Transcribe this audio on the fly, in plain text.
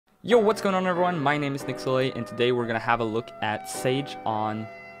Yo, what's going on everyone? My name is LAKEY and today we're gonna have a look at Sage on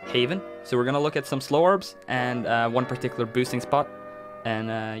Haven. So we're gonna look at some slow orbs and one particular boosting spot.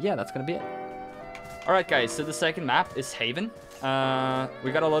 And yeah, that's gonna be it. Alright guys, so the second map is Haven.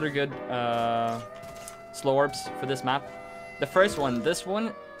 We got a lot of good slow orbs for this map. The first one, this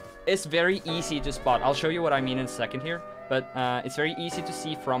one is very easy to spot. I'll show you what I mean in a second here. But it's very easy to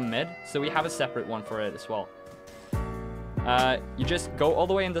see from mid, so we have a separate one for it as well. You just go all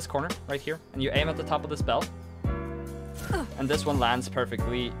the way in this corner right here and you aim at the top of the spell, and this one lands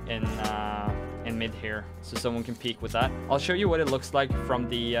perfectly in mid here, so someone can peek with that. I'll show you what it looks like from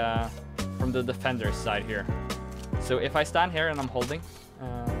the defender's side here. So if I stand here and I'm holding,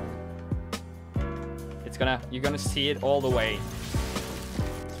 you're gonna see it all the way.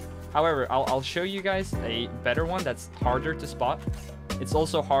 However, I'll show you guys a better one that's harder to spot. It's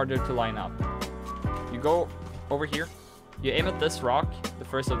also harder to line up. You go over here. You aim at this rock, the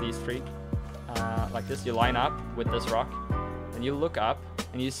first of these three, like this. You line up with this rock, and you look up,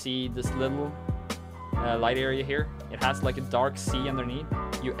 and you see this little light area here. It has like a dark sea underneath.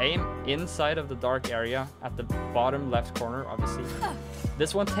 You aim inside of the dark area at the bottom left corner, obviously.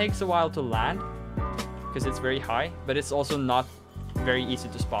 This one takes a while to land, because it's very high, but it's also not very easy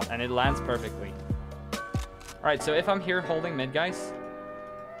to spot, and it lands perfectly. Alright, so if I'm here holding mid, guys,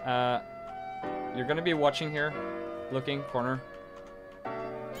 you're going to be watching here. Looking corner,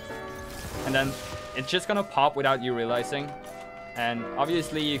 and then it's just gonna pop without you realizing, and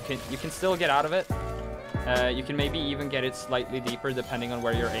obviously you can still get out of it. You can maybe even get it slightly deeper depending on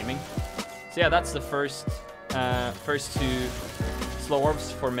where you're aiming. So yeah, that's the first two slow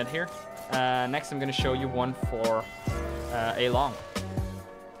orbs for mid here. Next I'm gonna show you one for A long.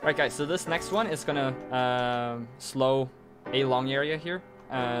 Right guys, so this next one is gonna slow A long area here.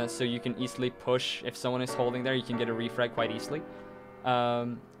 So you can easily push. If someone is holding there, you can get a refrag quite easily.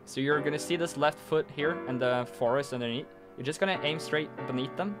 So you're gonna see this left foot here and the forest underneath. You're just gonna aim straight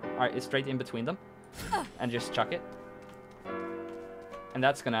beneath them, or straight in between them, and just chuck it. And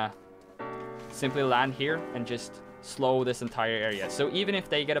that's gonna simply land here and just slow this entire area. So even if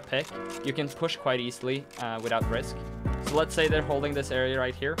they get a pick, you can push quite easily without risk. So let's say they're holding this area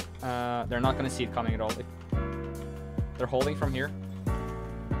right here. They're not gonna see it coming at all. They're holding from here.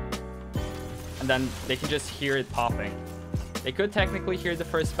 And then they can just hear it popping. They could technically hear the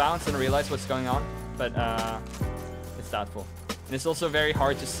first bounce and realize what's going on, but it's doubtful. And it's also very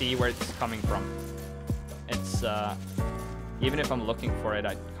hard to see where it's coming from. It's even if I'm looking for it,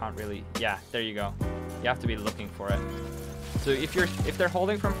 I can't really. Yeah, there you go. You have to be looking for it. So if they're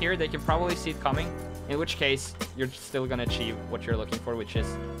holding from here, they can probably see it coming. In which case, you're still gonna achieve what you're looking for, which is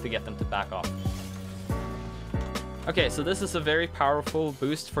to get them to back off. Okay, so this is a very powerful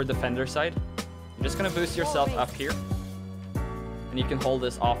boost for defender side. You're just gonna boost yourself up here, and you can hold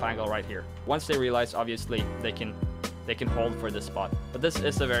this off angle right here. Once they realize, obviously, they can hold for this spot. But this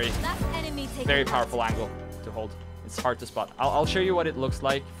is a very powerful angle to hold. It's hard to spot. I'll show you what it looks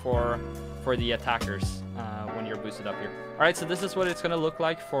like for the attackers when you're boosted up here. All right, so this is what it's gonna look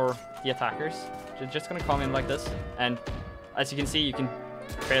like for the attackers. They're just gonna come in like this, and as you can see, you can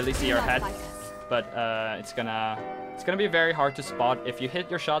barely see our head, but it's gonna be very hard to spot. If you hit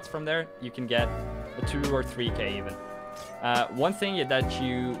your shots from there, you can get a 2 or 3k even. One thing that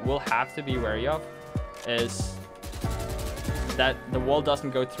you will have to be wary of is that the wall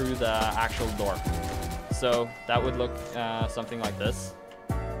doesn't go through the actual door. So that would look something like this.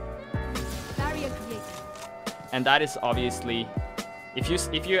 And that is obviously, if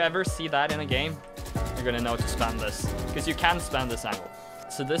you ever see that in a game, you're gonna know to spam this, because you can spam this angle.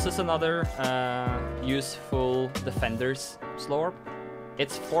 So this is another useful defender's slow orb.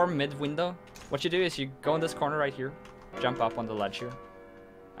 It's for mid window. What you do is you go in this corner right here, jump up on the ledge here,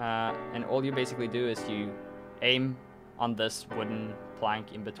 and all you basically do is you aim on this wooden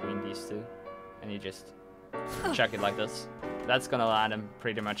plank in between these two, and you just check it like this. That's gonna land and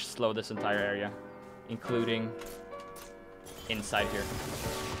pretty much slow this entire area, including inside here.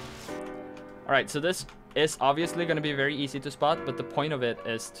 Alright, so this is obviously going to be very easy to spot, but the point of it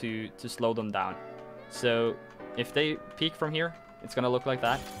is to slow them down. So if they peek from here, it's going to look like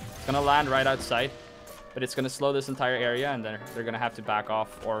that. It's going to land right outside, but it's going to slow this entire area, and then they're going to have to back off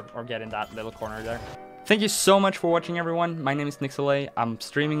or get in that little corner there. Thank you so much for watching, everyone. My name is LAKEY. I'm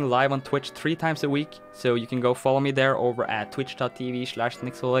streaming live on Twitch 3 times a week, so you can go follow me there over at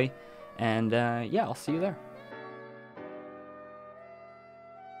twitch.tv/LAKEY. And yeah, I'll see you there.